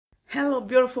Hello,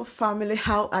 beautiful family.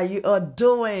 How are you all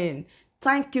doing?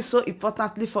 Thank you so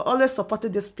importantly for always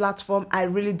supporting this platform. I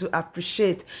really do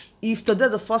appreciate. If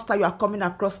today's the first time you are coming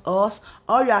across us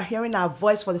or you are hearing our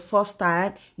voice for the first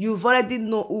time, you've already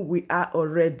know who we are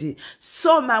already.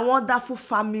 So, my wonderful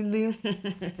family,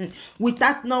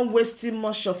 without not wasting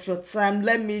much of your time,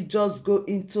 let me just go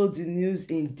into the news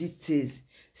in details.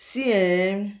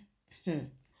 See,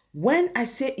 when I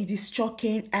say it is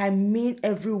shocking, I mean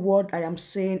every word I am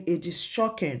saying. It is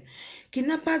shocking.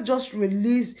 Kidnappers just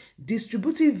released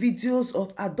distributing videos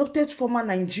of adopted former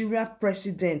Nigerian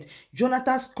president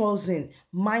Jonathan's cousin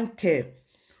Michael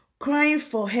crying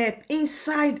for help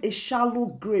inside a shallow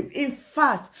grave. In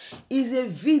fact, it's a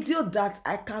video that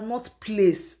I cannot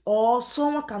place or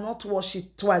someone cannot watch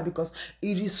it twice because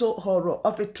it is so horror.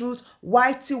 Of a truth,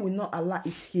 Whitey will not allow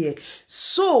it here.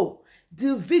 So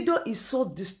the video is so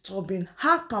disturbing.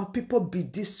 How can people be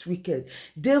this wicked?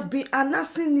 They've been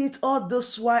announcing it all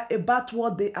this while about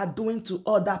what they are doing to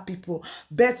other people,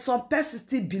 but some persons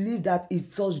still believe that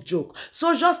it's just joke.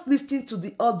 So just listen to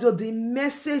the audio, the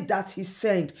message that he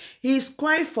sent. He is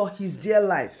crying for his dear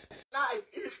life. Life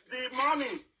is the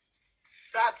money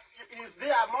that is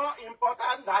there more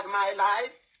important than my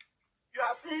life. You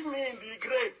are seeing me in the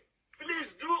grave.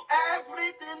 Please do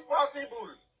everything possible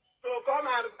to come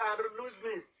and release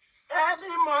me. Any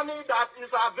money that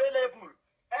is available,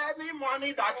 any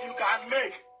money that you can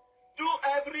make, do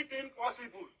everything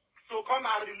possible to come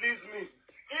and release me.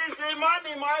 Is the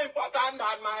money more important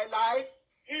than my life?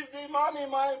 Is the money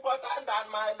more important than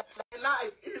my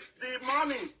life? Is the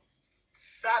money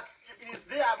that is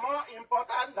there more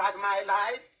important than my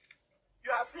life? You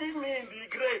are seeing me in the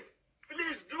grave.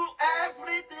 Please do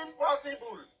everything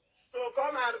possible to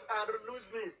come and release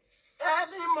me.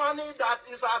 Any money that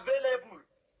is available,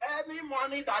 any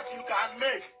money that you can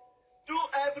make, do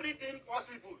everything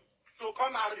possible to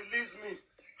come and release me.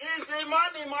 Is the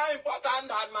money more important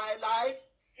than my life?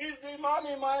 Is the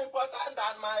money more important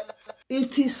than my life?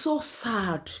 It is so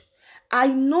sad. I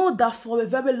know that for a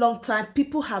very long time,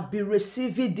 people have been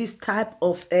receiving this type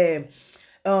of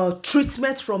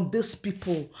treatment from these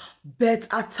people. But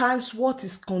at times, what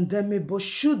is condemnable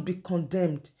should be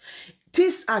condemned.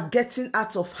 Things are getting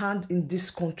out of hand in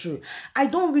this country. I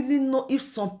don't really know if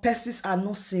some persons are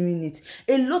not seeing it.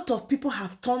 A lot of people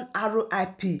have turned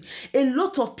RIP. A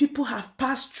lot of people have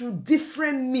passed through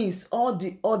different means or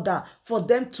the other for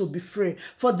them to be free,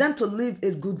 for them to live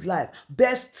a good life.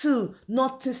 But still,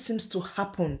 nothing seems to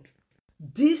happen.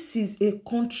 This is a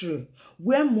country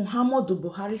where Muhammadu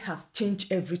Buhari has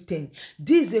changed everything.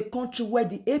 This is a country where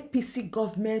the APC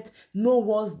government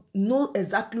knows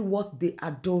exactly what they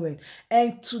are doing.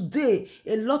 And today,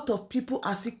 a lot of people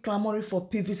are still clamoring for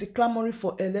PVC, clamoring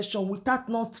for election without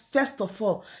not, first of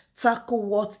all, tackle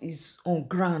what is on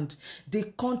ground.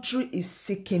 The country is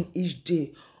sinking each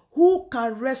day. Who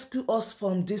can rescue us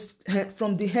from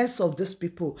the hands of these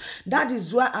people? That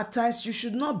is why at times you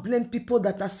should not blame people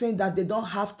that are saying that they don't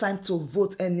have time to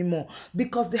vote anymore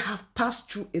because they have passed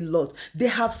through a lot. They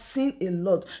have seen a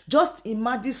lot. Just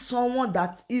imagine someone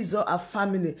that is a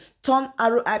family turn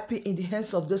RIP in the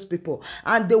hands of those people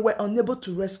and they were unable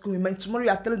to rescue him. And tomorrow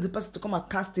you are telling the person to come and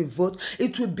cast a vote.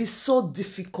 It will be so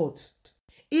difficult.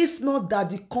 If not that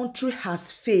the country has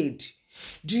failed.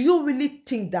 Do you really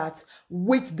think that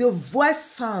with the voice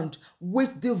sound,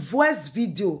 with the voice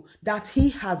video that he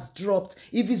has dropped,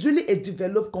 if it's really a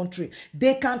developed country,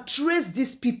 they can trace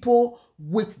these people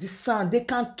with the sound, they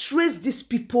can trace these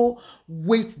people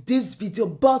with this video?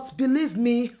 But believe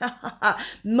me,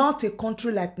 not a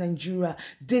country like Nigeria.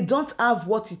 They don't have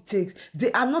what it takes.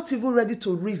 They are not even ready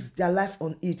to risk their life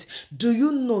on it. Do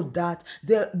you know that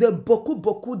the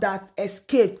Boku that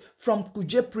escaped from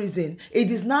Kuje prison, it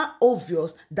is now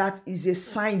obvious that is a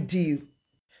signed deal?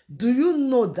 Do you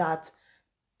know that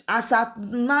as at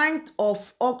 9th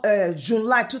of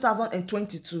July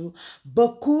 2022,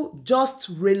 Boku just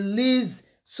released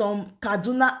some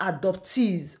Kaduna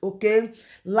adoptees, okay?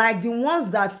 Like the ones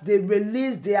that they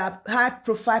released, they are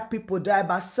high-profile people. They are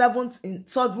about seven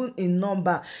in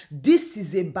number. This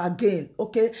is a bargain,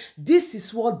 okay? This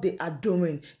is what they are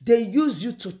doing. They use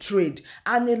you to trade.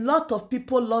 And a lot of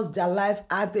people lost their life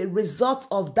as a result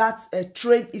of that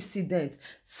trade incident.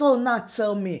 So now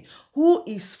tell me, who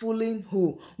is fooling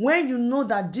who? When you know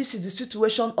that this is the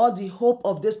situation or the hope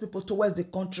of these people towards the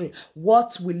country,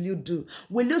 what will you do?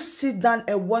 Will you sit down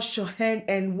and wash your hand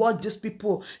and watch these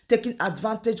people taking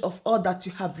advantage of all that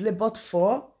you have labored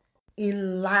for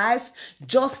in life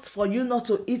just for you not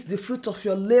to eat the fruit of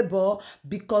your labor?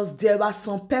 Because there are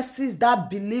some persons that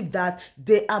believe that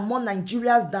they are more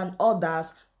Nigerians than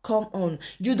others. Come on,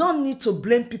 you don't need to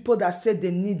blame people that say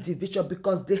they need division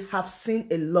because they have seen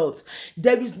a lot.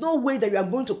 There is no way that you are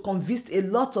going to convince a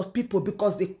lot of people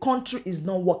because the country is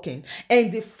not working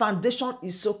and the foundation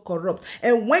is so corrupt.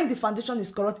 And when the foundation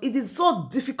is corrupt, it is so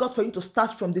difficult for you to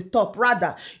start from the top.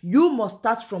 Rather, you must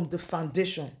start from the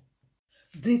foundation.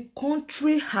 The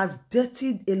country has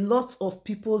dirtied a lot of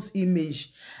people's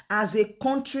image. As a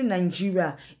country,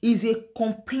 Nigeria is a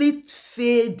complete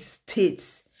failed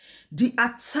state. The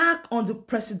attack on the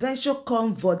presidential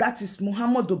convoy, that is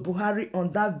Muhammadu Buhari,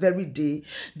 on that very day,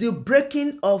 the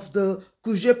breaking of the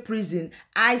Kuje prison,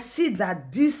 I see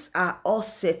that these are all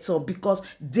set up because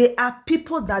they are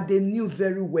people that they knew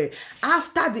very well.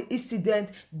 After the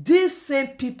incident, these same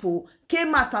people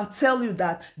came out and tell you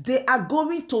that they are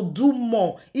going to do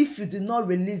more if you do not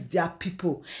release their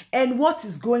people. And what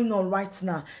is going on right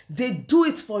now? They do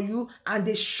it for you and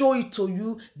they show it to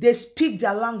you. They speak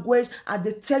their language and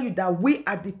they tell you that we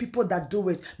are the people that do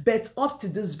it. But up to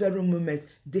this very moment,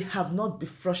 they have not been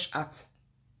fresh at.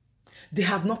 They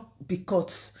have not been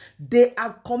caught. They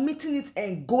are committing it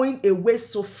and going away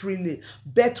so freely.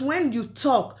 But when you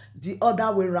talk the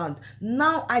other way around,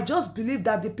 now I just believe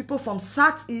that the people from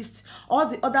Southeast or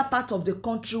the other part of the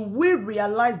country will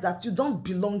realize that you don't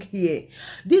belong here.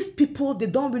 These people, they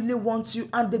don't really want you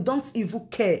and they don't even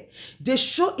care. They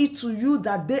show it to you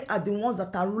that they are the ones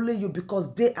that are ruling you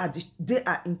because they are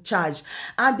in charge.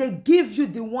 And they give you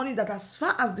the warning that as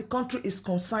far as the country is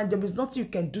concerned, there is nothing you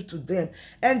can do to them.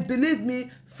 And believe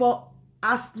me, for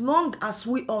as long as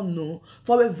we all know,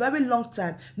 for a very long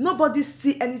time, nobody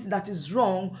see anything that is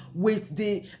wrong with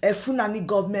the Fulani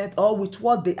government or with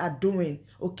what they are doing.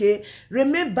 Okay,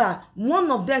 remember,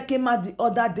 one of them came out the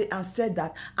other day and said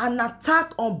that an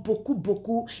attack on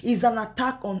Boku is an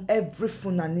attack on every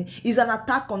Fulani, is an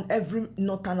attack on every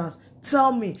Northerners.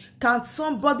 Tell me, can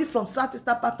somebody from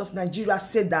southeastern part of Nigeria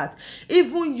say that?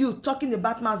 Even you talking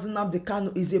about Mazi Nnamdi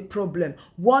Kanu is a problem.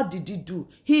 What did he do?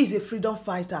 He is a freedom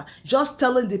fighter. Just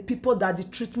telling the people that the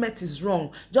treatment is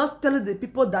wrong. Just telling the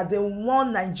people that the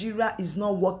one Nigeria is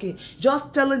not working.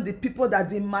 Just telling the people that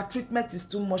the maltreatment is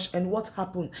too much. And what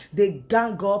happened? They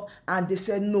gang up and they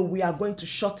said, no, we are going to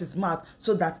shut his mouth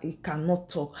so that he cannot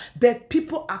talk. But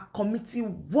people are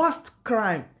committing worst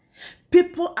crime.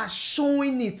 People are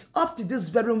showing it. Up to this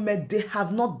very moment, they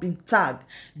have not been tagged.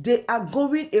 They are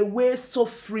going away so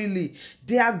freely.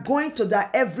 They are going to their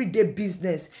everyday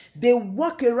business. They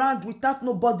walk around without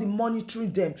nobody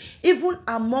monitoring them. Even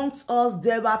amongst us,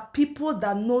 there are people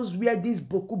that knows where this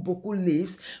Boku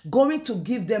lives, going to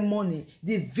give them money.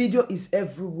 The video is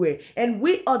everywhere. And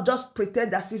we all just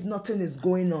pretend as if nothing is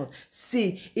going on.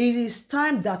 See, it is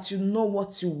time that you know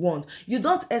what you want. You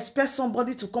don't expect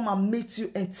somebody to come and meet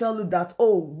you and tell you that,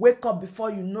 oh, wake up before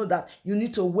you know that you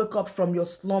need to wake up from your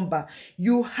slumber.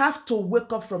 You have to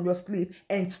wake up from your sleep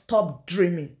and stop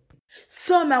dreaming.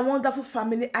 So my wonderful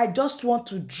family, I just want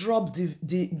to drop the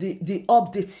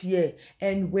update here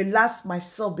and relax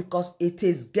myself because it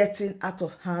is getting out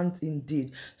of hand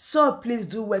indeed. So please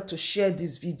do well to share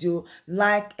this video,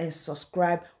 like and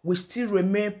subscribe. We still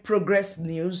remain Progress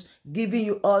News, giving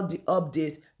you all the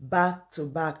updates back to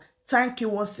back. Thank you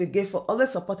once again for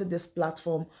always supporting this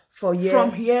platform. From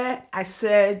here, I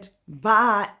said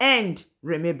bye and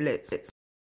remain blessed.